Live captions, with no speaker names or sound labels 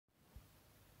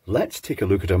let's take a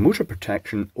look at a motor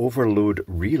protection overload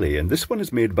relay, and this one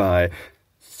is made by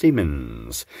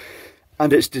Siemens.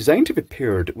 And it's designed to be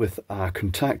paired with a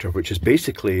contactor, which is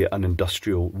basically an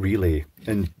industrial relay.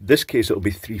 In this case, it'll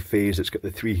be three-phase. It's got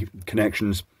the three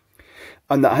connections.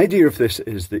 And the idea of this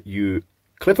is that you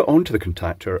clip it onto the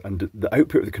contactor, and the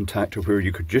output of the contactor, where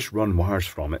you could just run wires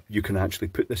from it, you can actually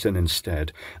put this in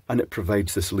instead, and it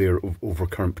provides this layer of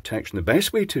overcurrent protection. The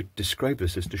best way to describe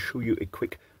this is to show you a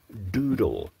quick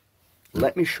doodle.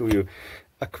 Let me show you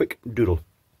a quick doodle.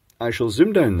 I shall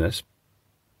zoom down this.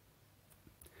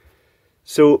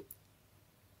 So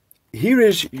here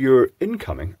is your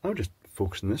incoming. I'll just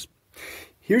focus on this.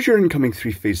 Here's your incoming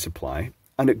three-phase supply,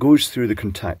 and it goes through the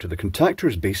contactor. The contactor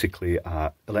is basically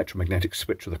an electromagnetic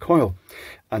switch with a coil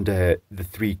and the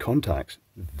three contacts.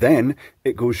 Then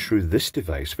it goes through this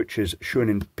device, which is shown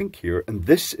in pink here, and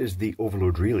this is the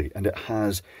overload relay, and it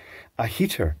has a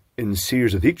heater in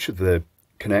series with each of the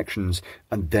connections,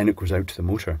 and then it goes out to the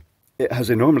motor. It has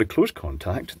a normally closed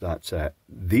contact, that's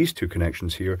these two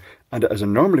connections here, and it has a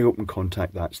normally open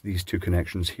contact, that's these two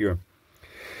connections here.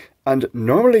 And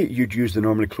normally you'd use the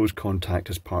normally closed contact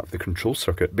as part of the control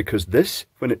circuit, because this,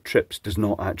 when it trips, does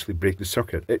not actually break the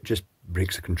circuit, it just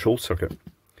breaks the control circuit.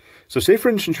 So say for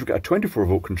instance you've got a 24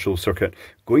 volt control circuit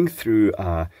going through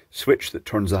a switch that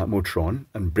turns that motor on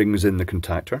and brings in the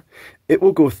contactor. It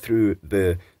will go through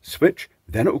the switch,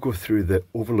 then it will go through the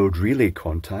overload relay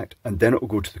contact, and then it will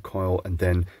go to the coil and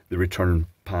then the return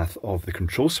path of the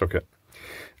control circuit.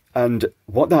 And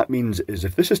what that means is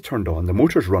if this is turned on, the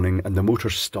motor's running and the motor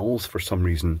stalls for some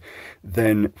reason,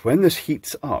 then when this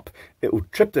heats up, it will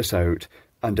trip this out,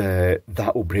 and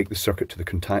that will break the circuit to the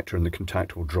contactor, and the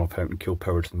contactor will drop out and kill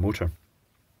power to the motor.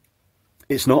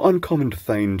 It's not uncommon to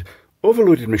find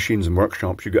overloaded machines in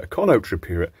workshops. You get a call out to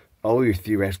repair it. All you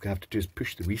theoretically have to do is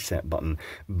push the reset button,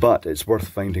 but it's worth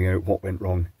finding out what went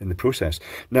wrong in the process.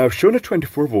 Now, I've shown a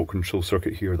 24 volt control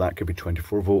circuit here. That could be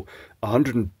 24 volt,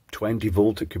 120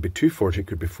 volt, it could be 240, it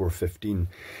could be 415.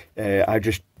 I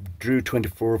just drew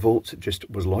 24 volts, it just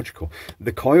was logical.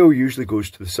 The coil usually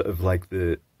goes to the sort of like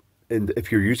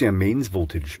if you're using a mains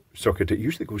voltage circuit, it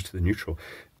usually goes to the neutral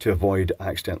to avoid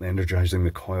accidentally energizing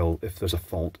the coil if there's a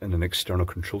fault in an external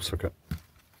control circuit.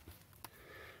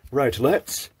 Right,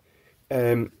 that's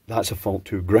a fault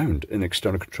to ground in the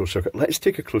external control circuit. Let's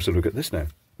take a closer look at this now.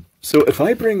 So if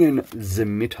I bring in the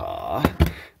meter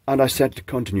and I set to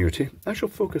continuity, I shall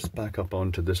focus back up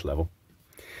onto this level.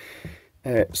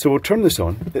 So we'll turn this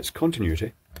on, it's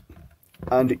continuity,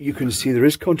 and you can see there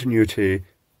is continuity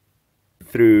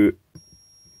through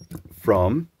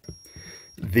from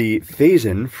the phase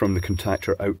in from the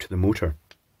contactor out to the motor.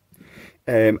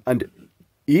 And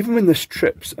even when this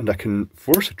trips, and I can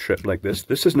force a trip like this,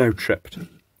 this is now tripped.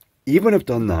 Even when I've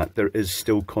done that, there is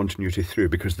still continuity through,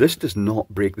 because this does not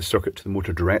break the circuit to the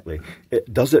motor directly.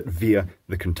 It does it via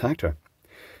the contactor.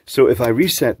 So if I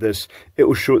reset this, it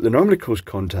will show that the normally closed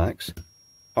contacts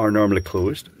are normally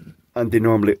closed, and the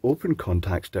normally open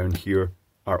contacts down here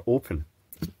are open.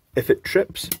 If it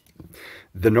trips,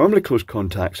 the normally closed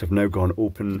contacts have now gone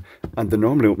open, and the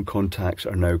normally open contacts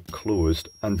are now closed,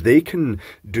 and they can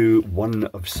do one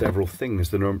of several things,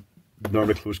 the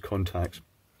normally closed contacts.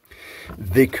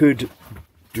 They could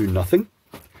do nothing,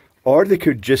 or they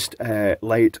could just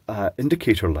light an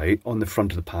indicator light on the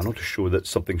front of the panel to show that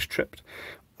something's tripped.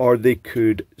 Or they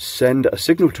could send a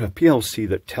signal to a PLC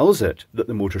that tells it that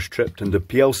the motor's tripped, and the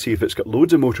PLC, if it's got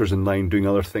loads of motors in line doing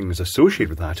other things associated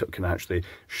with that, it can actually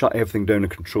shut everything down in a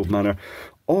controlled manner.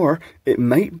 Or it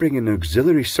might bring in an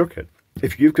auxiliary circuit.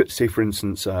 If you've got, say for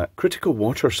instance, a critical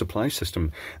water supply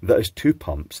system that has two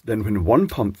pumps, then when one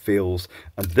pump fails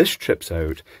and this trips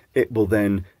out, it will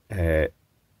then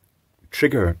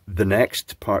trigger the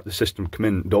next part of the system come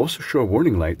in and also show a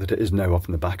warning light that it is now up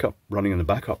in the backup, running on the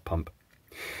backup pump.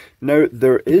 Now,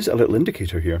 there is a little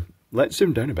indicator here. Let's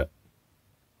zoom down a bit.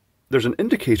 There's an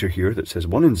indicator here that says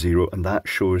 1 and 0, and that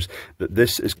shows that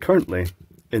this is currently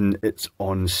in its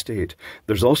on state.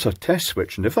 There's also a test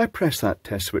switch, and if I press that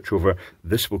test switch over,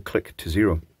 this will click to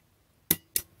 0,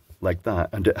 like that,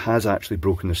 and it has actually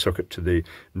broken the circuit to the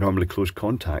normally closed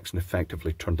contacts and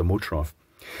effectively turned the motor off.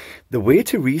 The way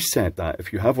to reset that,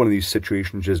 if you have one of these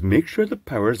situations, is make sure the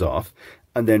power's off,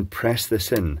 and then press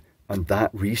this in, and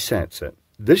that resets it.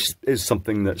 This is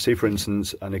something that, say for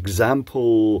instance, an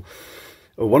example,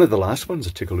 one of the last ones I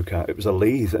took a look at, it was a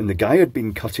lathe, and the guy had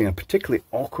been cutting a particularly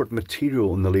awkward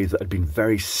material in the lathe that had been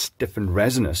very stiff and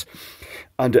resinous,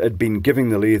 and it had been giving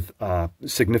the lathe a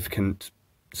significant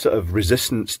sort of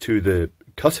resistance to the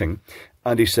cutting,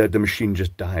 and he said the machine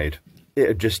just died. It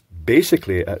had just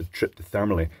basically tripped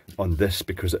thermally on this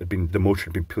because it had been, the motor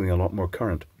had been pulling a lot more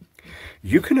current.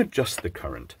 You can adjust the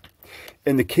current.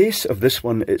 In the case of this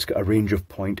one, it's got a range of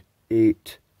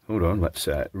 0.8. Hold on, let's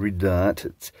read that.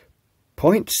 It's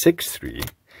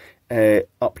 0.63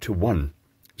 up to 1.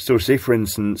 So say, for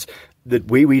instance, the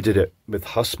way we did it with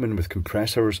Hussmann, with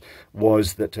compressors,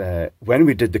 was that when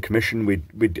we did the commission,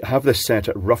 we'd have this set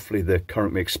at roughly the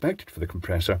current we expected for the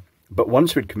compressor. But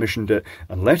once we'd commissioned it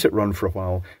and let it run for a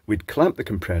while, we'd clamp the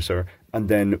compressor, and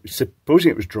then,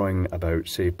 supposing it was drawing about,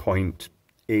 say,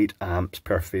 0.8 amps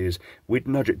per phase, we'd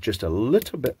nudge it just a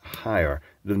little bit higher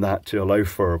than that to allow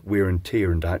for wear and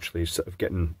tear and actually sort of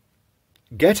getting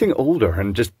older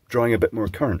and just drawing a bit more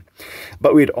current.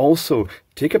 But we'd also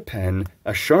take a pen,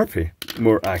 a Sharpie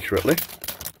more accurately,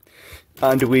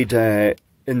 and we'd, in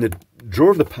the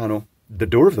door of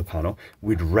the panel,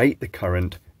 we'd write the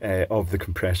current of the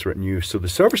compressor it knew. So the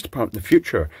service department in the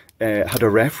future had a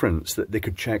reference that they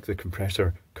could check the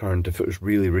compressor current if it was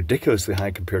really ridiculously high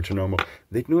compared to normal.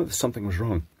 They'd know that something was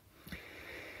wrong.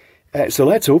 So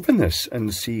let's open this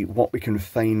and see what we can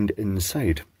find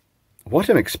inside. What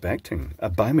I'm expecting, a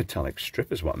bimetallic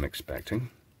strip is what I'm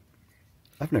expecting.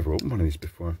 I've never opened one of these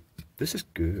before. This is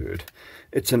good.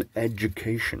 It's an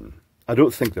education. I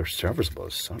don't think they're serviceable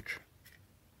as such.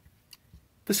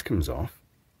 This comes off.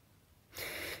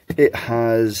 It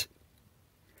has,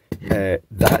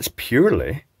 that's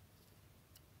purely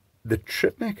the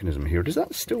trip mechanism here. Does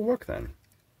that still work then?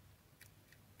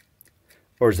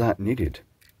 Or is that needed?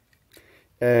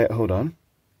 Hold on.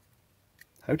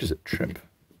 How does it trip?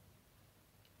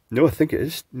 No, I think it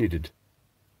is needed.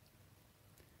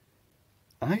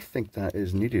 I think that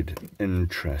is needed.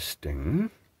 Interesting.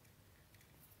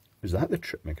 Is that the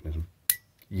trip mechanism?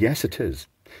 Yes, it is.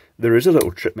 There is a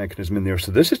little trip mechanism in there.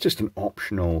 So this is just an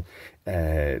optional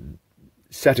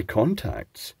set of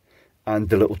contacts and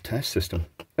the little test system.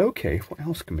 Okay, what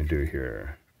else can we do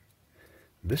here?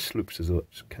 This looks as though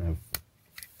it's kind of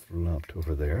flopped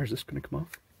over there. Is this going to come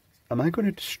off? Am I going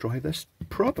to destroy this?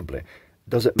 Probably.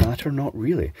 Does it matter? Not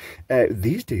really.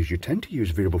 These days you tend to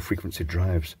use variable frequency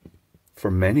drives for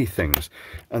many things,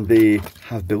 and they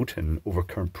have built-in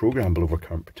overcurrent, programmable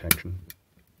overcurrent protection.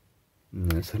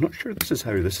 So I'm not sure this is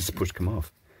how this is supposed to come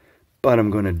off, but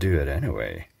I'm going to do it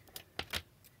anyway.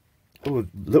 Oh,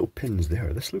 little pins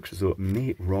there. This looks as though it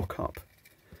may rock up.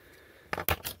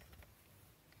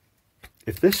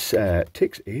 If this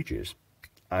takes ages,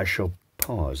 I shall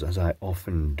pause, as I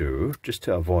often do, just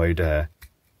to avoid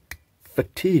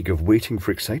fatigue of waiting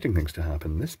for exciting things to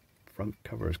happen. This front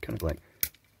cover is kind of like,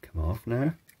 come off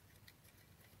now.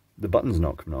 The button's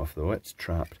not coming off though, it's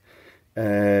trapped.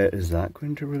 Is that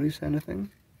going to release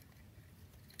anything?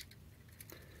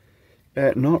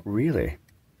 Not really.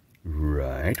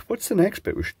 Right, what's the next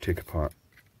bit we should take apart?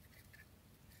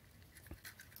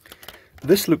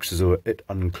 This looks as though it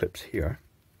unclips here.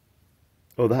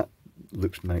 Oh, that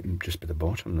looks might just be the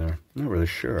bottom there. Not really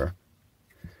sure.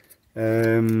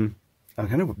 The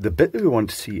bit that we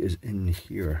want to see is in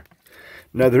here.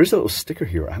 Now there is a little sticker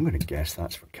here. I'm going to guess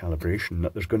that's for calibration.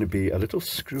 That there's going to be a little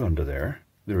screw under there.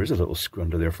 There is a little screw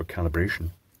under there for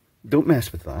calibration. Don't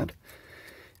mess with that.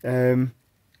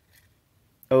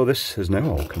 Oh, this has now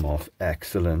all come off.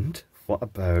 Excellent. What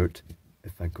about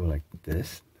if I go like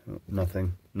this? Oh,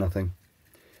 nothing. Nothing.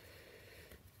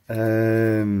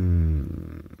 I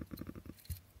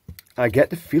get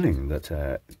the feeling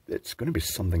that it's going to be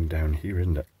something down here,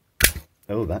 isn't it?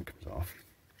 Oh, that comes off.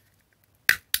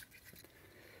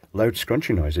 Loud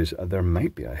scrunchy noises. There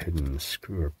might be a hidden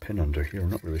screw or pin under here. I'm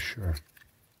not really sure.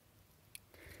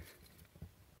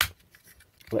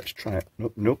 Let's try it.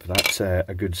 Nope, nope, that's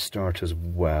a good start as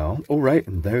well. Oh, right,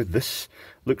 and now this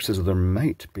looks as though there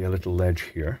might be a little ledge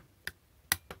here.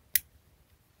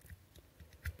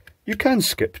 You can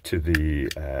skip to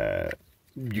the...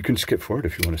 you can skip forward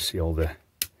if you want to see all the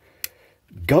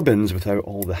gubbins without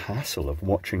all the hassle of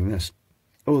watching this.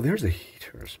 Oh, there's the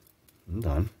heaters. Hold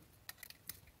on.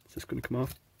 Is this going to come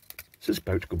off? This is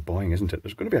about to go boing, isn't it?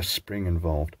 There's going to be a spring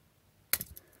involved.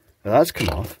 Now that's come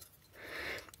off.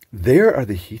 There are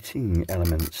the heating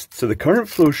elements. So the current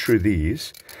flows through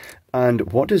these.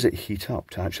 And what does it heat up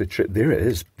to actually trip? There it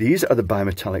is. These are the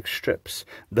bimetallic strips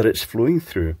that it's flowing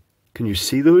through. Can you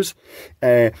see those?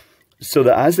 So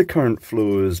that as the current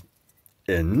flows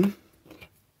in,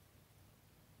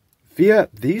 via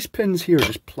these pins here,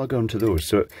 just plug onto those.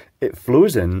 So it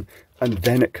flows in and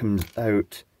then it comes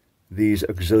out these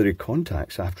auxiliary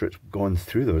contacts after it's gone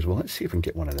through those. Well, let's see if we can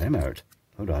get one of them out.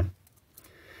 Hold on.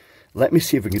 Let me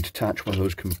see if we can detach one of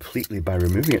those completely by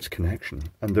removing its connection.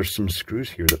 And there's some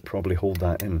screws here that probably hold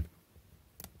that in.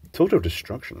 Total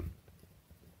destruction.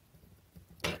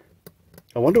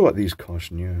 I wonder what these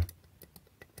cost new.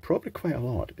 probably quite a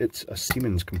lot. It's a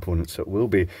Siemens component, so it will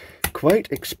be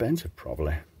quite expensive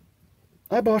probably.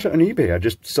 I bought it on eBay. I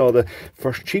just saw the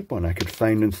first cheap one I could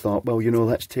find and thought, well, you know,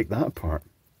 let's take that apart.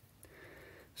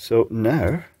 So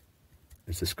now,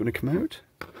 is this going to come out?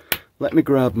 Let me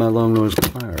grab my long nose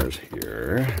pliers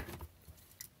here,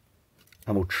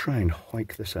 and we'll try and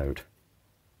hoik this out.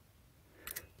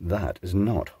 That is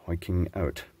not hoiking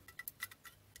out.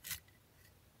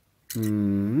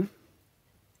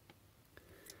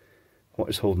 What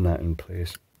is holding that in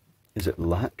place? Is it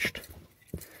latched?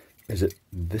 Is it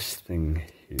this thing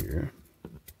here?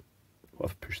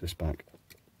 What if I push this back?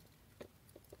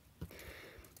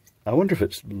 I wonder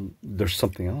if there's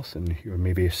something else in here,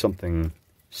 maybe something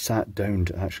sat down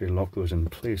to actually lock those in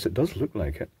place. It does look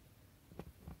like it.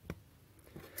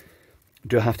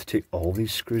 Do I have to take all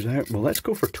these screws out? Well, let's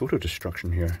go for total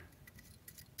destruction here.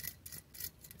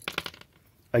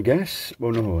 I guess,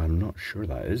 well no, I'm not sure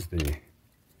that is the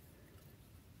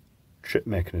trip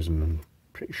mechanism. I'm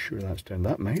pretty sure that's down.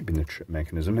 That might be the trip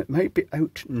mechanism. It might be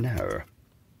out now.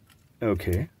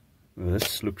 Okay, well,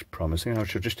 this looks promising. I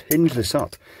should just hinge this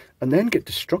up and then get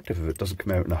destructive if it doesn't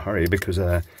come out in a hurry, because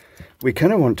we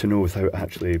kind of want to know without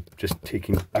actually just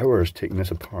taking hours taking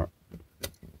this apart.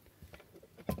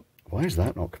 Why is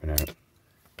that not coming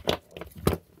out?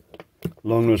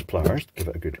 Long nose pliers, give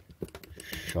it a good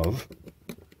shove.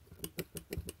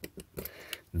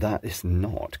 That is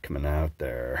not coming out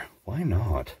there. Why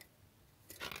not?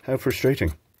 How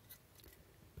frustrating.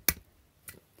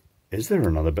 Is there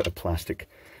another bit of plastic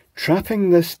trapping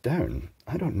this down?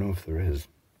 I don't know if there is.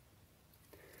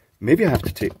 Maybe I have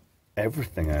to take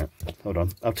everything out. Hold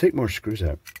on, I'll take more screws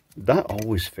out. That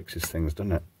always fixes things,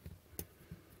 doesn't it?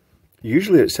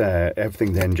 Usually it's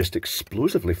everything then just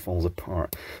explosively falls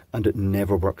apart and it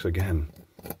never works again.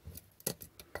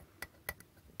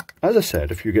 As I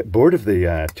said, if you get bored of the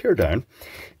teardown,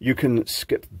 you can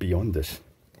skip beyond this.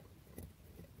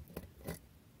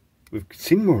 We've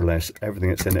seen more or less everything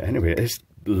that's in it anyway. It's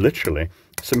literally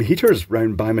some heaters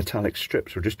round bimetallic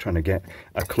strips. We're just trying to get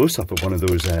a close-up of one of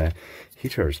those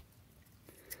heaters.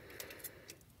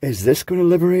 Is this going to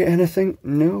liberate anything?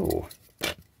 No.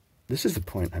 This is the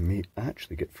point I may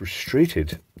actually get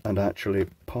frustrated and actually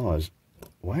pause.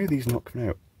 Why are these not coming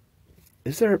out?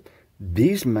 Is there...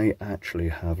 These might actually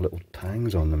have little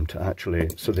tangs on them to actually...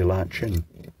 so they latch in.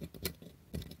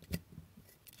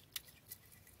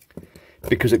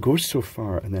 Because it goes so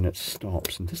far and then it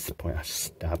stops. And this is the point I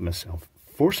stab myself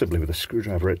forcibly with a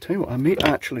screwdriver. I tell you what, I may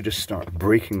actually just start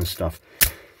breaking the stuff.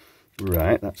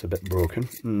 Right, that's a bit broken.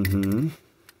 And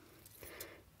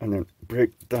then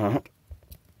break that.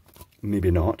 Maybe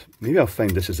not. Maybe I'll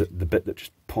find this is the bit that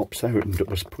just pops out and it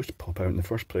was supposed to pop out in the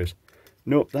first place.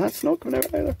 Nope, that's not coming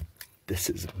out either. This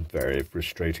is very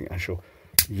frustrating. I shall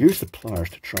use the pliers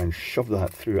to try and shove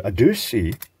that through. I do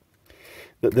see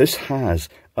that this has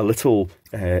a little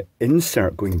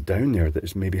insert going down there that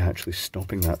is maybe actually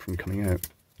stopping that from coming out.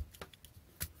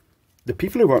 The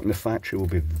people who work in the factory will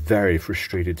be very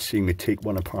frustrated seeing me take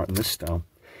one apart in this style.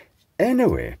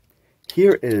 Anyway,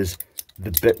 here is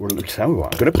the bit where, tell me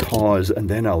what, I'm going to pause and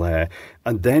then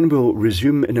and then we'll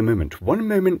resume in a moment. One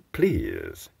moment,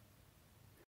 please.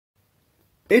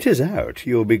 It is out,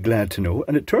 you'll be glad to know,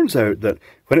 and it turns out that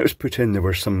when it was put in there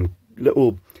were some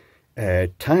little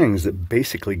tangs that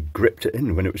basically gripped it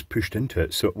in when it was pushed into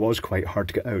it, so it was quite hard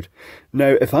to get out.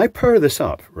 Now, if I power this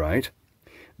up, right,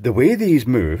 the way these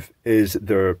move is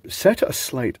they're set at a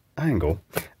slight angle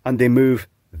and they move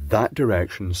that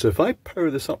direction. So if I power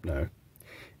this up now,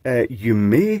 you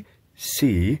may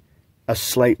see a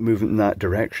slight movement in that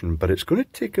direction, but it's going to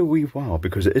take a wee while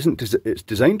because it's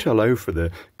designed to allow for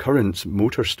the current's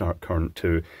motor start current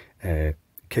to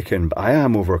kick in, but I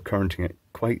am overcurrenting it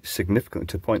quite significantly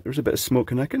to the point there's a bit of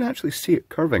smoke and I can actually see it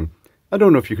curving. I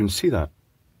don't know if you can see that.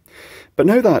 But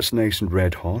now that's nice and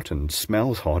red hot and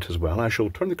smells hot as well, I shall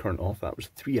turn the current off. That was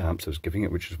 3 amps I was giving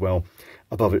it, which is well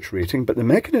above its rating. But the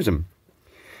mechanism,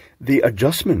 the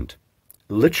adjustment,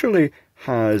 literally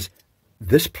has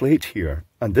this plate here,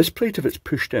 and this plate, if it's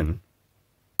pushed in,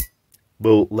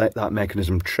 will let that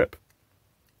mechanism trip.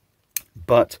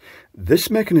 But this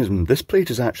mechanism, this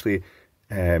plate is actually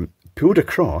pulled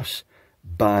across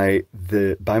by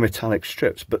the bimetallic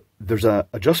strips, but there's an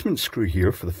adjustment screw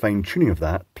here for the fine tuning of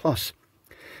that. Plus,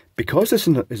 because this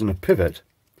is in a pivot,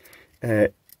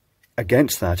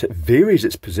 against that, it varies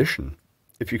its position.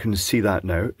 If you can see that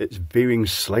now, it's varying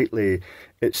slightly,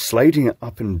 it's sliding it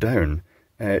up and down,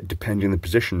 depending on the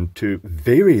position, to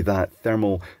vary that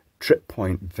thermal trip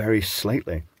point very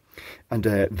slightly. And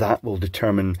that will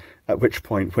determine at which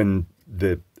point, when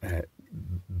the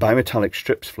bimetallic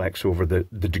strips flex over, the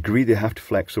degree they have to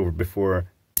flex over before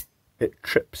it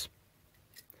trips.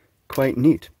 Quite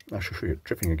neat. I shall show you it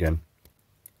tripping again.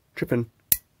 Tripping.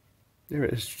 There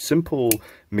it is. Simple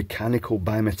mechanical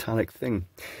bimetallic thing.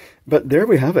 But there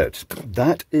we have it.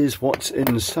 That is what's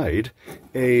inside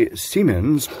a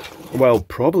Siemens. Well,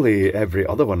 probably every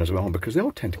other one as well, because they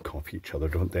all tend to copy each other,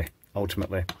 don't they,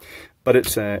 ultimately? But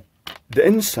it's the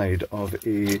inside of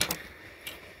a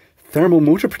thermal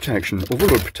motor protection,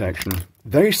 overload protection.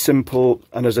 Very simple,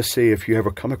 and as I say, if you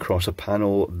ever come across a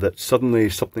panel that suddenly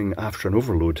something after an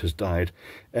overload has died,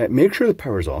 make sure the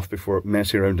power's off before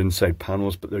messing around inside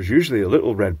panels, but there's usually a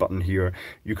little red button here.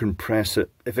 You can press it.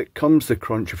 If it comes to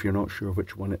crunch, if you're not sure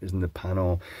which one it is in the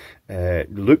panel,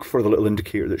 look for the little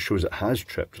indicator that shows it has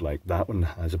tripped, like that one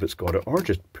has if it's got it, or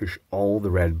just push all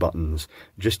the red buttons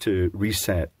just to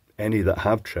reset any that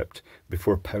have tripped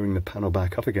before powering the panel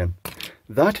back up again.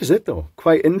 That is it though.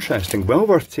 Quite interesting. Well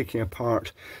worth taking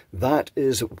apart. That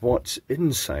is what's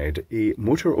inside a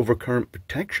motor overcurrent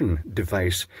protection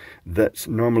device that's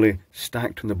normally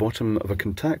stacked on the bottom of a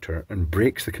contactor and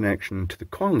breaks the connection to the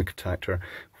coil in the contactor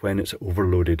when it's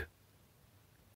overloaded.